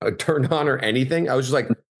not turned on or anything. I was just like,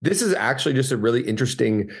 this is actually just a really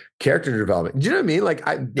interesting character development. Do you know what I mean? Like,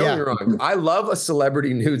 don't get me wrong. I love a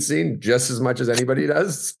celebrity nude scene just as much as anybody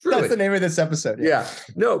does. That's the name of this episode. Yeah.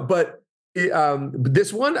 No, but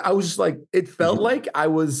this one, I was just like, it felt like I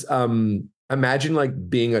was imagine like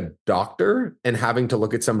being a doctor and having to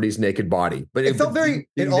look at somebody's naked body. But it felt very,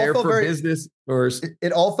 it all felt very business, or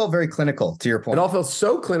it all felt very clinical, to your point. It all felt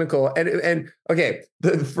so clinical. And okay,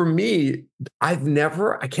 for me, I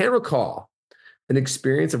can't recall an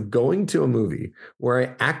experience of going to a movie where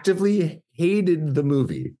I actively hated the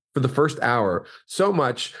movie for the first hour so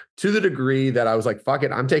much, to the degree that I was like, fuck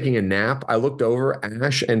it, I'm taking a nap. I looked over,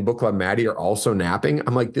 Ash and Book Club Maddie are also napping.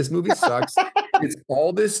 I'm like, this movie sucks. It's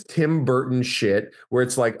all this Tim Burton shit where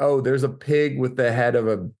it's like, oh, there's a pig with the head of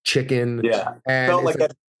a chicken. Yeah. And felt like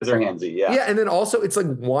that. Handsy, yeah. Yeah, and then also it's like,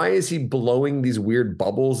 why is he blowing these weird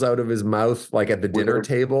bubbles out of his mouth like at the dinner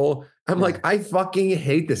table? I'm like, I fucking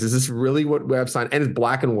hate this. Is this really what Web signed? And it's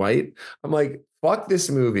black and white. I'm like, fuck this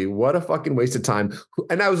movie. What a fucking waste of time.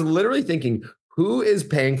 And I was literally thinking, who is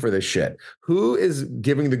paying for this shit? Who is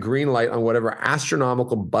giving the green light on whatever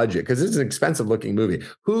astronomical budget? Because it's an expensive looking movie.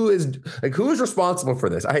 Who is responsible for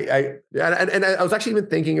this? I was actually even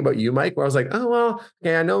thinking about you, Mike, where I was like, oh, well,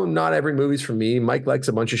 okay, I know not every movie's for me. Mike likes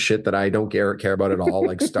a bunch of shit that I don't care about at all,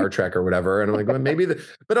 like Star Trek or whatever. And I'm like, well,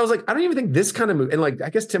 but I was like, I don't even think this kind of movie, and like, I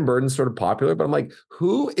guess Tim Burton's sort of popular, but I'm like,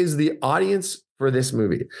 who is the audience for this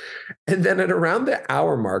movie? And then at around the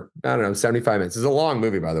hour mark, I don't know, 75 minutes. It's a long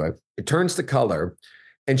movie, by the way. It turns to color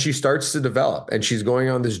and she starts to develop, and she's going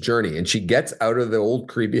on this journey, and she gets out of the old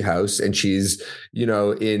creepy house, and she's, you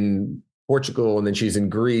know, in Portugal, and then she's in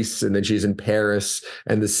Greece, and then she's in Paris,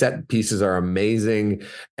 and the set pieces are amazing.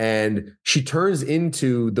 And she turns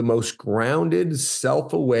into the most grounded,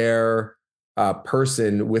 self-aware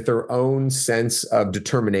person with her own sense of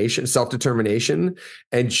determination, self-determination.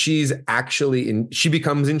 And she's actually she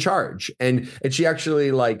becomes in charge. And she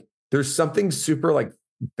actually, like, there's something super like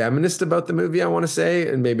feminist about the movie, I want to say.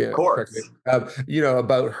 And maybe, of course, you know,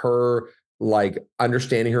 about her, like,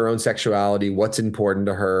 understanding her own sexuality, what's important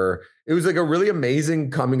to her. It was like a really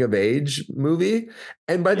amazing coming of age movie.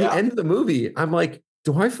 And by the end of the movie, I'm like,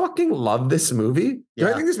 do I fucking love this movie? Do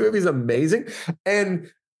I think this movie is amazing?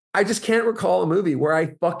 And I just can't recall a movie where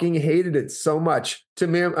I fucking hated it so much. To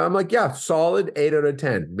me, I'm like, yeah, solid 8 out of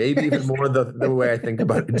 10, maybe even more the way I think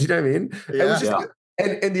about it. Do you know what I mean? Yeah. It was just,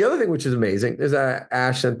 and the other thing which is amazing is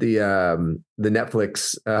Ash sent the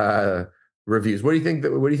Netflix reviews. What do you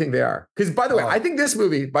think they are? Because, by the way, I think this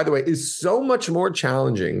movie, by the way, is so much more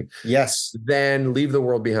challenging than Leave the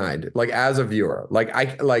World Behind. Like, as a viewer,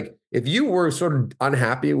 if you were sort of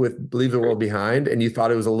unhappy with Leave the World Behind and you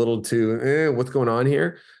thought it was a little too, what's going on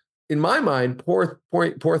here? In my mind, Poor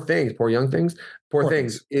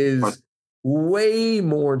Things is way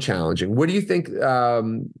more challenging. What do you think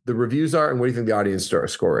the reviews are, and what do you think the audience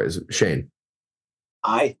score is, Shane?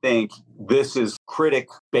 I think this is critic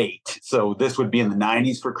bait. So this would be in the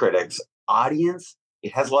 90s for critics. Audience,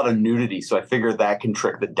 it has a lot of nudity, so I figured that can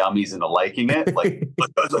trick the dummies into liking it. Like,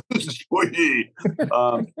 this is sweet.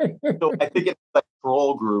 So I think it's a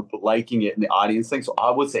troll group liking it in the audience thing. So I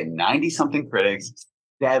would say 90-something critics,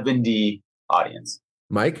 70 audience.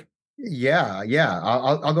 Mike? Yeah.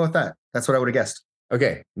 I'll go with that. That's what I would have guessed.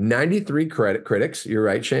 Okay, 93 critics. You're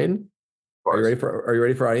right, Shane. Are you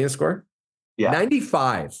ready for audience score? Yeah.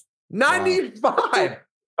 95. 95.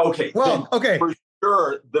 Okay. Well, okay. For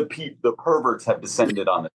sure, the perverts have descended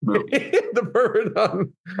on this movie. The pervert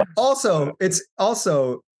on. Also, here's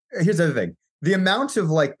the other thing. the amount of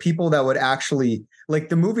like people that would actually like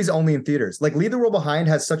the movie's only in theaters. Like Leave the World Behind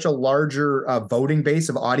has such a larger voting base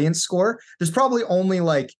of audience score. There's probably only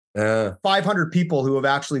like 500 people who have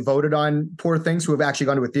actually voted on Poor Things who have actually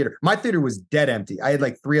gone to a theater. My theater was dead empty. I had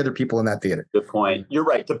like 3 other people in that theater. Good point. You're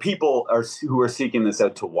right. The people who are seeking this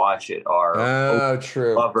out to watch it are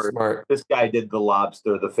true. Lovers. Smart. This guy did The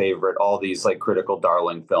Lobster, The Favorite, all these like critical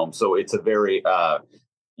darling films. So it's a very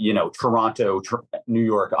Toronto, New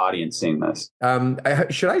York audience seeing this.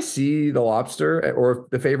 Should I see The Lobster or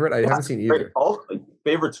The Favorite? I haven't seen either.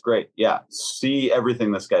 Favorite's great. Yeah. See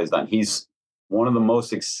everything this guy's done. He's one of the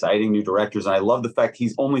most exciting new directors. And I love the fact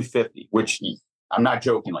he's only 50, which I'm not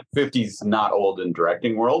joking. Like 50 is not old in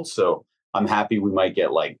directing world. So I'm happy we might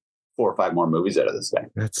get like 4 or 5 more movies out of this guy.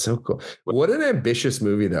 That's so cool. What an ambitious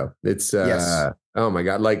movie though. It's yes. Oh my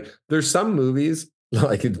God. Like there's some movies,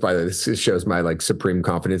 like, by the way, this shows my like supreme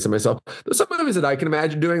confidence in myself. There's some movies that I can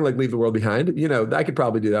imagine doing, like Leave the World Behind. You know, I could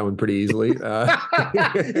probably do that one pretty easily. You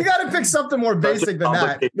got to pick something more basic than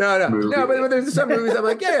that. No, but there's some movies I'm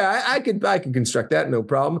like, yeah, I could construct that, no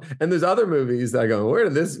problem. And there's other movies that I go, where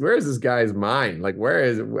is this guy's mind? Like,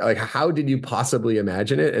 how did you possibly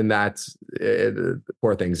imagine it? And that's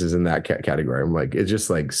Poor Things is in that category. I'm like, it's just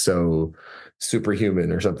like so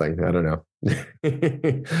superhuman or something. I don't know.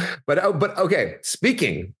 but okay.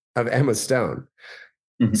 Speaking of Emma Stone,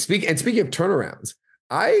 speaking of turnarounds,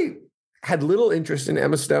 I had little interest in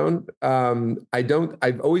Emma Stone.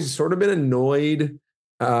 I've always sort of been annoyed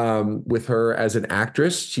with her as an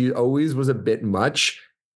actress. She always was a bit much.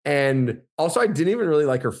 And also I didn't even really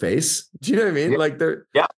like her face. Do you know what I mean? Like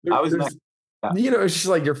it's just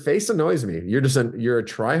like, your face annoys me. You're a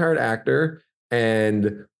try-hard actor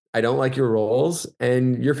and I don't like your roles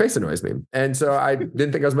and your face annoys me. And so I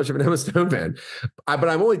didn't think I was much of an Emma Stone fan. But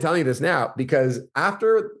I'm only telling you this now because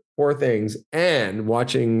after Poor Things and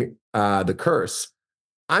watching The Curse,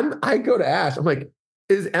 I go to Ash. I'm like,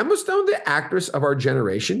 is Emma Stone the actress of our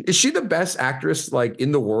generation? Is she the best actress like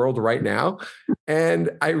in the world right now? And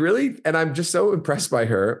I'm just so impressed by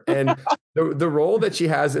her. And the role that she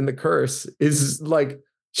has in The Curse is like,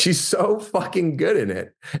 she's so fucking good in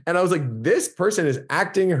it. And I was like, this person is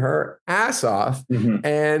acting her ass off.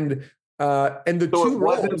 And the two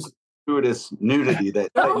roles. Gratuitous nudity that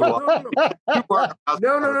no.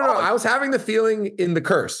 I was having the feeling in The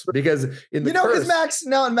Curse because in the Curse, Max,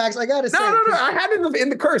 I gotta say, I had it in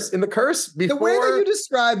the Curse before. The way that you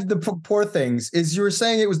described the Poor Things is you were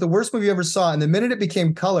saying it was the worst movie you ever saw, and the minute it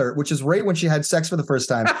became color, which is right when she had sex for the first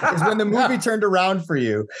time, is when the movie turned around for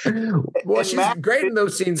you. Well, she's great in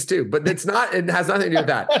those sines too, but it's not. It has nothing to do with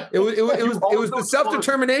that. It was the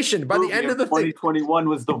self-determination by the end of the 2021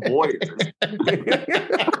 was The Voyagers.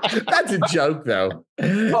 That's a joke, though.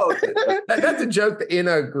 That's a joke in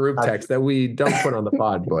a group text that we don't put on the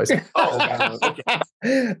pod, boys.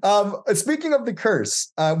 Speaking of The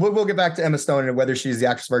Curse, we'll get back to Emma Stone and whether she's the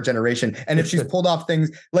actress of our generation and if she's pulled off things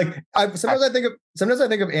like sometimes I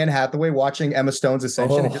think of Anne Hathaway watching Emma Stone's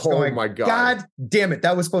Ascension and just going, my God damn it,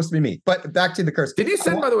 that was supposed to be me. But back to The Curse. Did you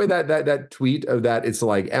send, by the way, that tweet of that? It's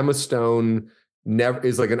like Emma Stone never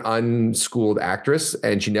is like an unschooled actress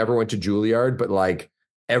and she never went to Juilliard, but like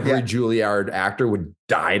every Juilliard actor would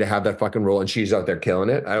die to have that fucking role, and she's out there killing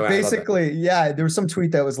it. Basically, there was some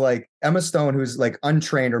tweet that was like Emma Stone, who's like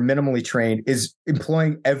untrained or minimally trained, is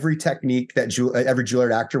employing every technique that every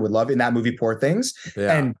Juilliard actor would love in that movie, Poor Things,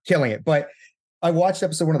 and killing it. But I watched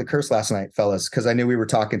episode 1 of The Curse last night, fellas, because I knew we were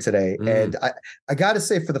talking today. And I got to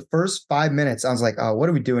say, for the first 5 minutes, I was like, oh, what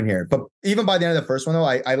are we doing here? But even by the end of the first one, though,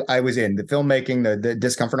 I was in the filmmaking, the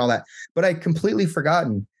discomfort and all that. But I'd completely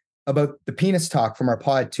forgotten about the penis talk from our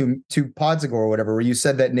pod two pods ago or whatever, where you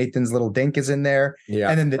said that Nathan's little dink is in there.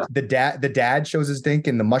 Yeah. And then the dad shows his dink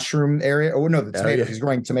in the mushroom area. Oh no, the tomatoes. He's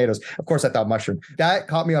growing tomatoes. Of course I thought mushroom. That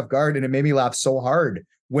caught me off guard and it made me laugh so hard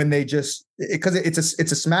when they because it's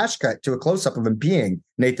a smash cut to a close up of him peeing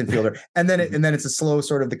Nathan Fielder. And then it's a slow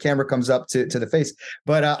sort of, the camera comes up to the face.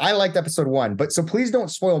 But I liked episode 1, but so please don't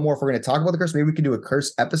spoil more if we're going to talk about The Curse. Maybe we can do a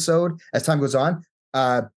Curse episode as time goes on.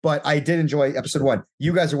 But I did enjoy episode 1.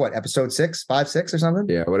 You guys are what, episode 6, 5, 6 or something?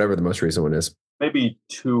 Yeah, whatever the most recent one is. Maybe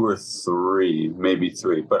 2 or 3, maybe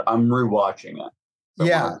 3, but I'm rewatching it.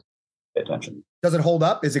 So pay attention. Does it hold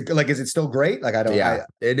up? Is it still great? Like, I don't. Yeah,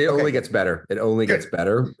 it only gets better. It only gets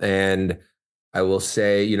better. And I will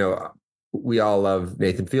say, we all love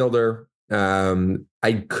Nathan Fielder.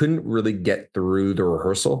 I couldn't really get through the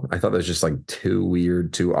rehearsal. I thought that was just like too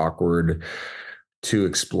weird, too awkward, too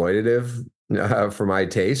exploitative. For my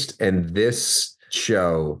taste. And this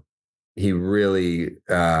show, he really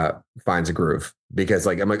finds a groove because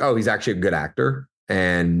like, I'm like, oh, he's actually a good actor.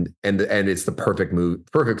 and it's the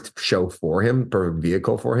perfect show for him, perfect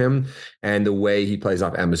vehicle for him. And the way he plays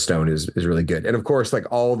off Emma Stone is really good. And of course, like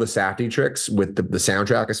all the Safdie tricks with the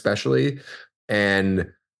soundtrack, especially, and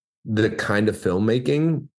the kind of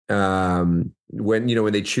filmmaking,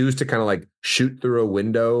 when they choose to kind of like shoot through a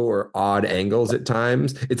window or odd angles at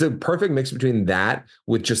times, it's a perfect mix between that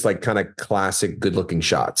with just like kind of classic good looking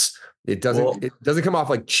shots. It doesn't come off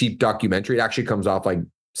like cheap documentary. It actually comes off like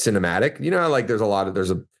cinematic. Like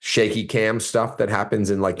there's a shaky cam stuff that happens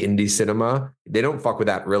in like indie cinema. They don't fuck with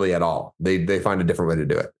that really at all. They find a different way to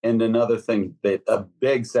do it. And another thing that a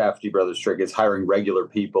big Safdie brothers trick is hiring regular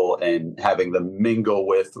people and having them mingle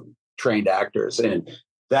with trained actors. And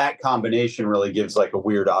that combination really gives like a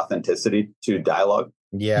weird authenticity to dialogue.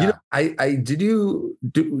 Yeah. Benny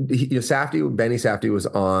Safdie was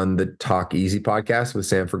on the Talk Easy podcast with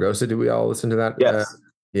Sam Fragosa. Did we all listen to that? Yes.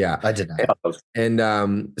 Yeah, I did not. And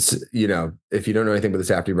if you don't know anything about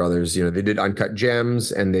the Safdie brothers, they did Uncut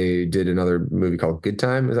Gems, and they did another movie called Good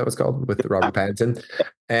Time. Is that what's called, with Robert Pattinson?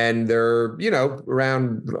 And they're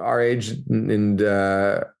around our age, and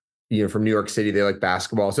from New York City. They like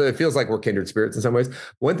basketball, so it feels like we're kindred spirits in some ways.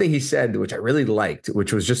 One thing he said, which I really liked,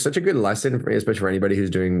 which was just such a good lesson for me, especially for anybody who's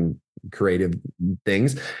doing creative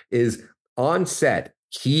things, is on set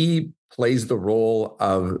he plays the role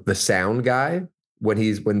of the sound guy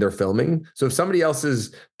when they're filming. So if somebody else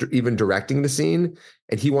is even directing the scene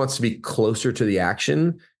and he wants to be closer to the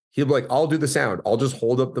action, he'll be like, I'll do the sound. I'll just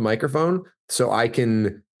hold up the microphone so I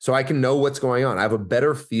can know what's going on. I have a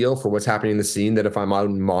better feel for what's happening in the scene than if I'm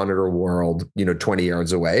on monitor world, 20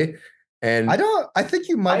 yards away. And I think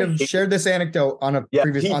you might have shared this anecdote on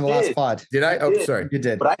the last pod. Did I? Oh, sorry. You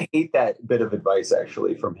did. But I hate that bit of advice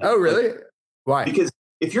actually from him. Oh, really? Why? Because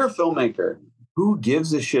if you're a filmmaker, who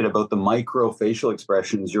gives a shit about the micro facial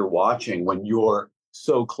expressions you're watching when you're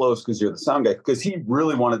so close because you're the sound guy? Because he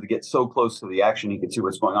really wanted to get so close to the action he could see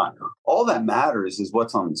what's going on. All that matters is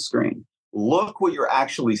what's on the screen. Look what you're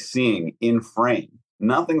actually seeing in frame.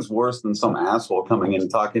 Nothing's worse than some asshole coming in and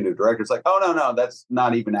talking to a director. It's like, oh, no, that's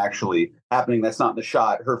not even actually happening. That's not in the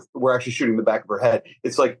shot. We're actually shooting the back of her head.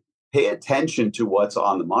 It's like, pay attention to what's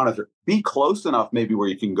on the monitor. Be close enough maybe where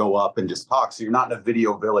you can go up and just talk. So you're not in a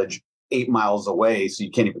video village 8 miles away, so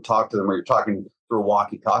you can't even talk to them, or you're talking through a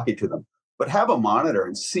walkie-talkie to them. But have a monitor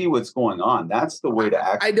and see what's going on. That's the way to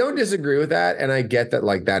act. I don't disagree with that. And I get that,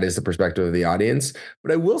 like, that is the perspective of the audience.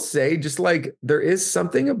 But I will say, just like, there is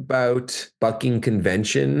something about bucking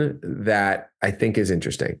convention that I think is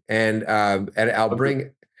interesting. And I'll bring...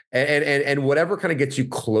 And whatever kind of gets you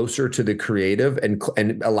closer to the creative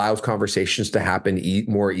and allows conversations to happen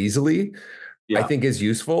more easily, I think is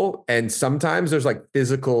useful. And sometimes there's like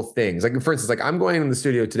physical things. Like, for instance, like I'm going in the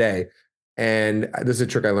studio today, and this is a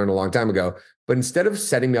trick I learned a long time ago. But instead of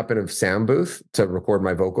setting me up in a sound booth to record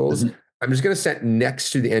my vocals, I'm just going to sit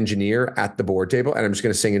next to the engineer at the board table, and I'm just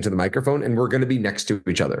going to sing into the microphone, and we're going to be next to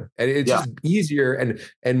each other. And it's just easier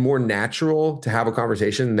and more natural to have a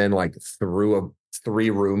conversation than like through 3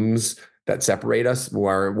 rooms that separate us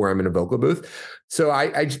where I'm in a vocal booth. So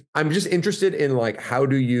I'm just interested in, like, how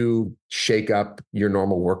do you shake up your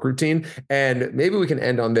normal work routine? And maybe we can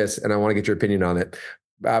end on this, and I want to get your opinion on it.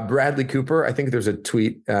 Bradley Cooper, I think there's a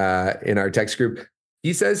tweet in our text group.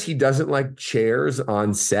 He says he doesn't like chairs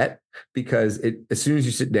on set because as soon as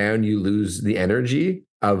you sit down, you lose the energy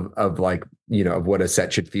of like, of what a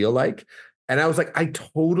set should feel like. And I was like, I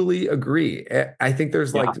totally agree. I think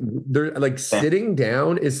there's sitting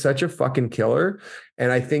down is such a fucking killer.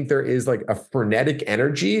 And I think there is like a frenetic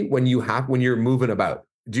energy when you're moving about.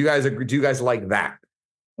 Do you guys agree? Do you guys like that?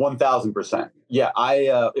 1000%. Yeah.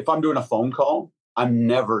 If I'm doing a phone call, I'm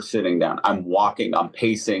never sitting down. I'm walking, I'm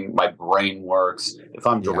pacing, my brain works. If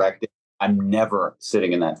I'm directing, I'm never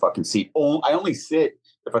sitting in that fucking seat. I only sit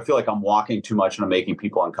if I feel like I'm walking too much and I'm making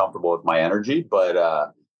people uncomfortable with my energy.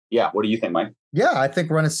 But what do you think, Mike? Yeah, I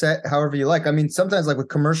think run a set however you like. I mean, sometimes like with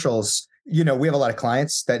commercials, we have a lot of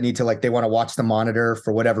clients that need to, like, they want to watch the monitor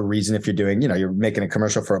for whatever reason. If you're doing, you're making a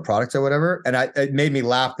commercial for a product or whatever. And it made me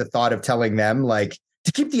laugh, the thought of telling them, like,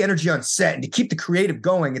 to keep the energy on set and to keep the creative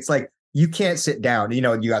going. It's like, you can't sit down. You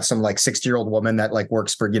got some like 60-year-old woman that like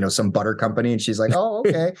works for, some butter company. And she's like, oh,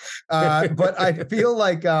 okay. But I feel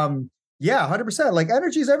like, 100%. Like,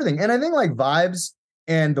 energy is everything. And I think like vibes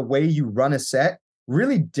and the way you run a set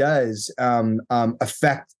really does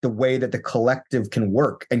affect the way that the collective can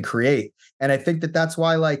work and create. And I think that that's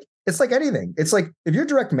why, like, it's like anything. It's like if your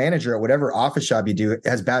direct manager at whatever office job you do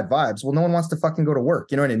has bad vibes, well, no one wants to fucking go to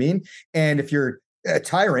work. You know what I mean? And if you're a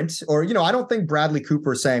tyrant, or, I don't think Bradley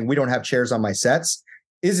Cooper saying we don't have chairs on my sets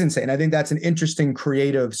is insane. I think that's an interesting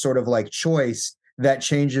creative sort of like choice that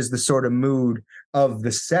changes the sort of mood of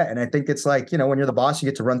the set. And I think it's like, when you're the boss, you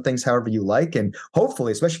get to run things however you like. And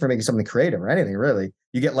hopefully, especially for making something creative or anything really,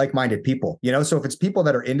 you get like-minded people, so if it's people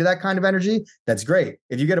that are into that kind of energy, that's great.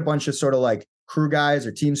 If you get a bunch of sort of like crew guys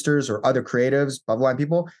or teamsters or other creatives, blah, blah, blah,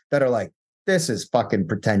 people that are like, this is fucking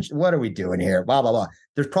pretentious. What are we doing here? Blah, blah, blah.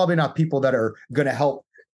 There's probably not people that are going to help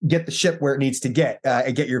get the ship where it needs to get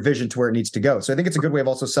and get your vision to where it needs to go. So I think it's a good way of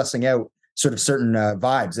also sussing out sort of certain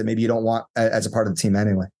vibes that maybe you don't want as a part of the team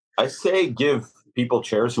anyway. I say give people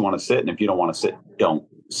chairs who want to sit, and if you don't want to sit, don't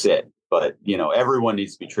sit. But everyone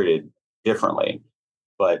needs to be treated differently.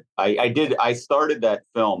 But I started that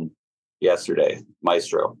film yesterday,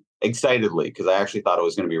 Maestro, excitedly because I actually thought it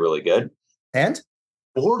was going to be really good, and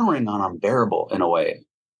bordering on unbearable in a way.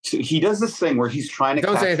 So he does this thing where he's trying to.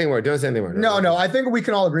 Don't say anything more. No. I think we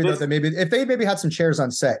can all agree that maybe if they maybe had some chairs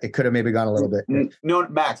on set, it could have maybe gone a little bit. No,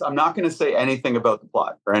 Max, I'm not going to say anything about the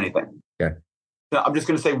plot or anything. Okay. I'm just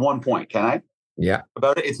going to say one point. Can I? Yeah.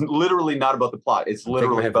 About it. It's literally not about the plot. It's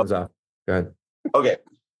literally about. Off. Go ahead. Okay.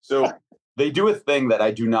 So they do a thing that I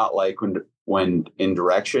do not like when in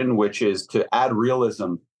direction, which is to add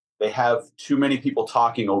realism. They have too many people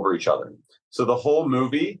talking over each other. So the whole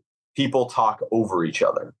movie, people talk over each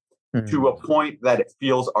other to a point that it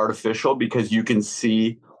feels artificial because you can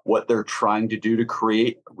see what they're trying to do to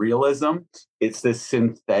create realism. It's this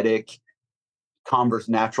synthetic,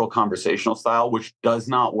 natural conversational style, which does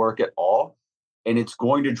not work at all. And it's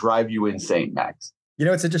going to drive you insane, Max.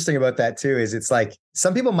 What's interesting about that too is it's like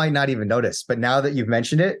some people might not even notice, but now that you've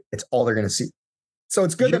mentioned it, it's all they're going to see. So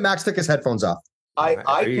it's good that Max took his headphones off. I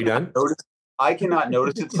cannot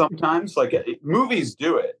notice it sometimes. Like movies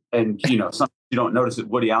do it. And, sometimes you don't notice it.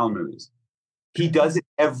 Woody Allen movies. He does it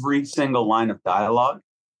every single line of dialogue.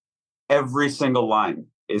 Every single line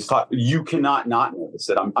is taught. You cannot not notice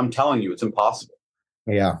it. I'm telling you, it's impossible.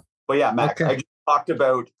 Yeah. But yeah, Max, okay. I just talked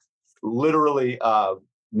about literally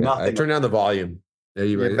nothing. I turned down the volume. Yeah,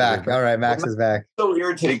 you're back. All right, Max is back. So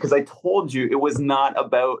irritated because I told you it was not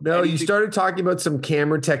about. No, anything. You started talking about some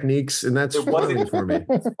camera techniques, and that's funny for me.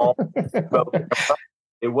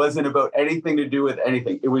 It wasn't about anything to do with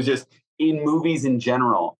anything. It was just in movies in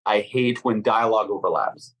general. I hate when dialogue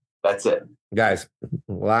overlaps. That's it, guys.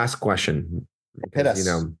 Last question. Hit us.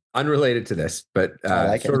 Unrelated to this, but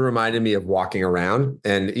sort of reminded me of walking around.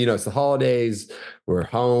 And it's the holidays. We're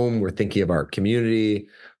home. We're thinking of our community.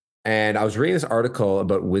 And I was reading this article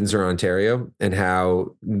about Windsor, Ontario, and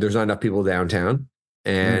how there's not enough people downtown.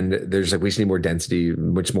 And there's we just need more density,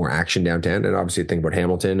 much more action downtown. And obviously think about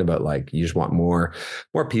Hamilton, about you just want more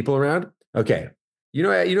people around. Okay.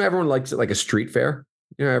 Everyone likes it like a street fair.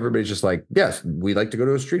 Everybody's just like, yes, we like to go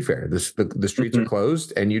to a street fair. The streets are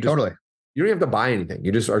closed and you just totally. You don't have to buy anything.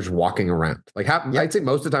 You just are just walking around. I'd say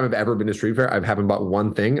most of the time I've ever been to a street fair, I haven't bought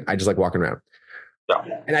one thing. I just like walking around.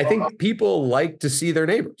 And I think people like to see their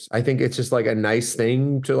neighbors. I think it's just a nice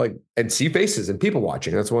thing to and see faces and people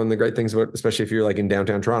watching. That's one of the great things about, especially if you're in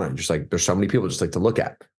downtown Toronto, just there's so many people just to look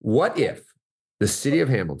at. What if the city of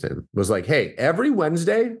Hamilton was hey, every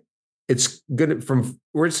Wednesday, we're just going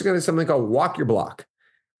to something called Walk Your Block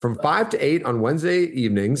from 5 to 8 on Wednesday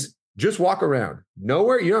evenings. Just walk around.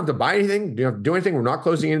 Nowhere. You don't have to buy anything. You don't have to do anything. We're not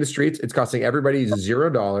closing into streets. It's costing everybody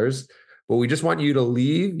 $0. But we just want you to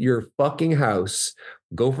leave your fucking house,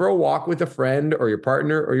 go for a walk with a friend or your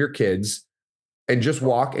partner or your kids, and just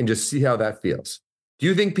walk and just see how that feels. Do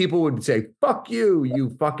you think people would say, fuck you,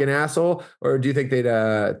 you fucking asshole? Or do you think they'd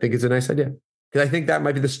think it's a nice idea? Because I think that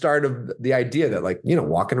might be the start of the idea that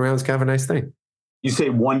walking around is kind of a nice thing. You say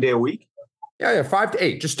one day a week? Yeah, 5 to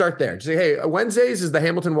 8. Just start there. Just say, hey, Wednesdays is the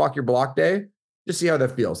Hamilton Walk Your Block day. Just see how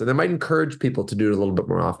that feels. And that might encourage people to do it a little bit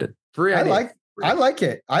more often. I like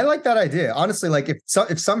it. I like that idea. Honestly,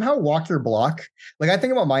 if somehow Walk Your Block, I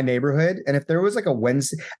think about my neighborhood, and if there was a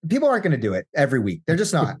Wednesday, people aren't going to do it every week. They're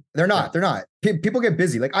just not. They're not. People get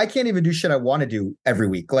busy. I can't even do shit I want to do every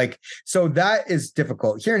week. So that is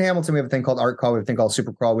difficult. Here in Hamilton, we have a thing called Art Crawl. We have a thing called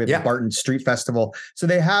Super Crawl. We have the Barton Street Festival. So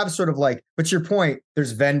they have sort of but to your point,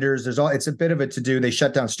 there's vendors. It's a bit of a to-do. They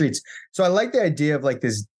shut down streets. So I like the idea of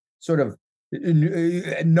this sort of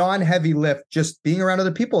non-heavy lift, just being around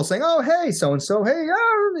other people saying, oh, hey, so-and-so, hey,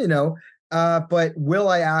 but will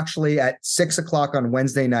I actually at 6:00 on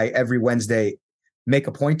Wednesday night, every Wednesday, make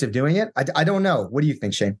a point of doing it? I don't know. What do you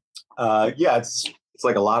think, Shane? Yeah, it's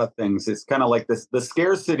like a lot of things. It's kind of like this, the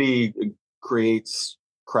scarcity creates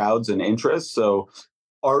crowds and interest. So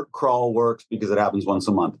Art Crawl works because it happens once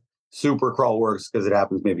a month. Super Crawl works because it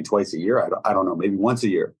happens maybe twice a year. I don't know, maybe once a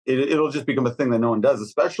year. It'll just become a thing that no one does,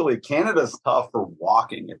 especially Canada's tough for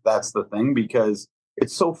walking, if that's the thing, because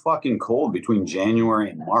it's so fucking cold between January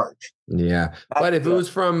and March. Yeah. But if it was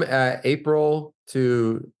from April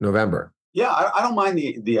to November, Yeah, I don't mind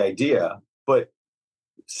the idea, but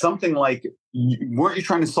something like, weren't you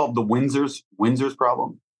trying to solve the Windsor's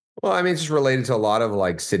problem? Well, I mean, it's just related to a lot of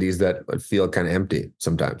like cities that feel kind of empty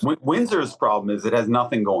sometimes. Windsor's problem is it has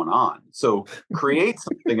nothing going on. So create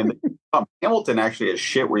something. And Hamilton actually has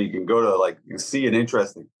shit where you can go to like see an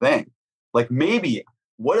interesting thing. Like maybe,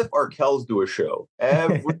 what if Arkells do a show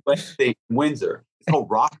every Wednesday in Windsor? It's called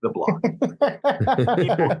Rock the Block.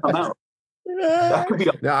 People come out. That could be.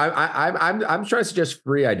 No, I'm trying to suggest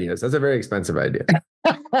free ideas. That's a very expensive idea.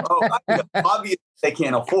 Obviously they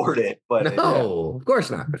can't afford it, but no, of course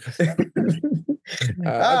not. Okay.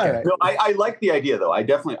 No, I like the idea though. I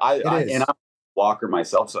definitely, and I'm a walker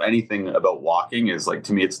myself, so anything about walking is like,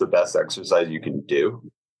 to me, it's the best exercise you can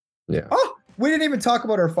do. Yeah. Oh, we didn't even talk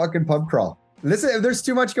about our fucking pub crawl. Listen, there's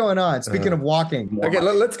too much going on. Speaking of walking. Okay,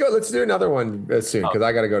 let's go. Let's do another one soon because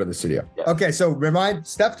I got to go to the studio. Yeah. Okay, so remind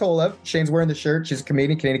Steph Tolev. Shane's wearing the shirt. She's a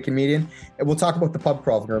Canadian comedian. And we'll talk about the pub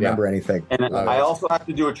crawl if you can remember anything. And I also have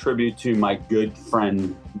to do a tribute to my good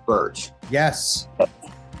friend, Bert. Yes.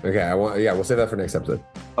 Okay, we'll save that for next episode.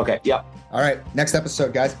 Okay, yep. All right, next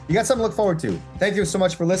episode, guys. You got something to look forward to. Thank you so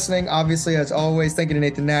much for listening. Obviously, as always, thank you to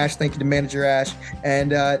Nathan Nash. Thank you to Manager Ash.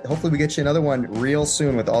 And hopefully we get you another one real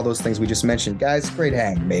soon with all those things we just mentioned. Guys, great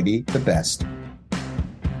hang. Maybe the best.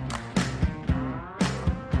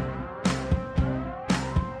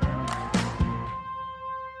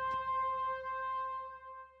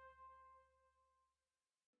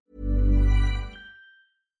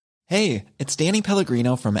 Hey, it's Danny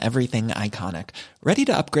Pellegrino from Everything Iconic. Ready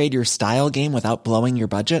to upgrade your style game without blowing your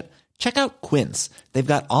budget? Check out Quince. They've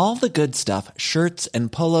got all the good stuff, shirts and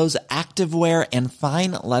polos, activewear, and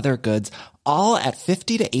fine leather goods, all at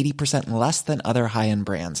 50 to 80% less than other high-end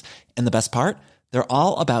brands. And the best part? They're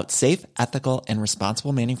all about safe, ethical, and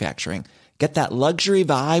responsible manufacturing. Get that luxury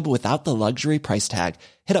vibe without the luxury price tag.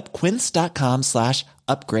 Hit up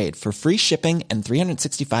quince.com/upgrade for free shipping and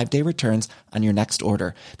 365-day returns on your next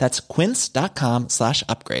order. That's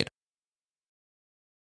quince.com/upgrade.